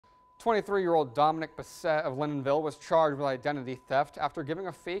23-year-old Dominic Bissett of Lindenville was charged with identity theft after giving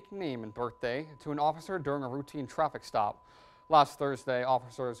a fake name and birthday to an officer during a routine traffic stop. Last Thursday,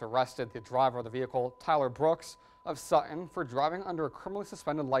 officers arrested the driver of the vehicle, Tyler Brooks of Sutton, for driving under a criminally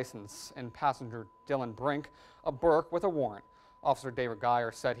suspended license, and passenger Dylan Brink of Burke with a warrant. Officer David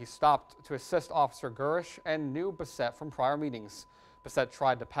Geyer said he stopped to assist Officer Gurish and knew Bissett from prior meetings. Bissett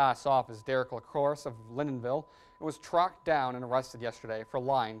tried to pass off as Derek LaCourse of Lindenville and was tracked down and arrested yesterday for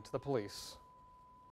lying to the police.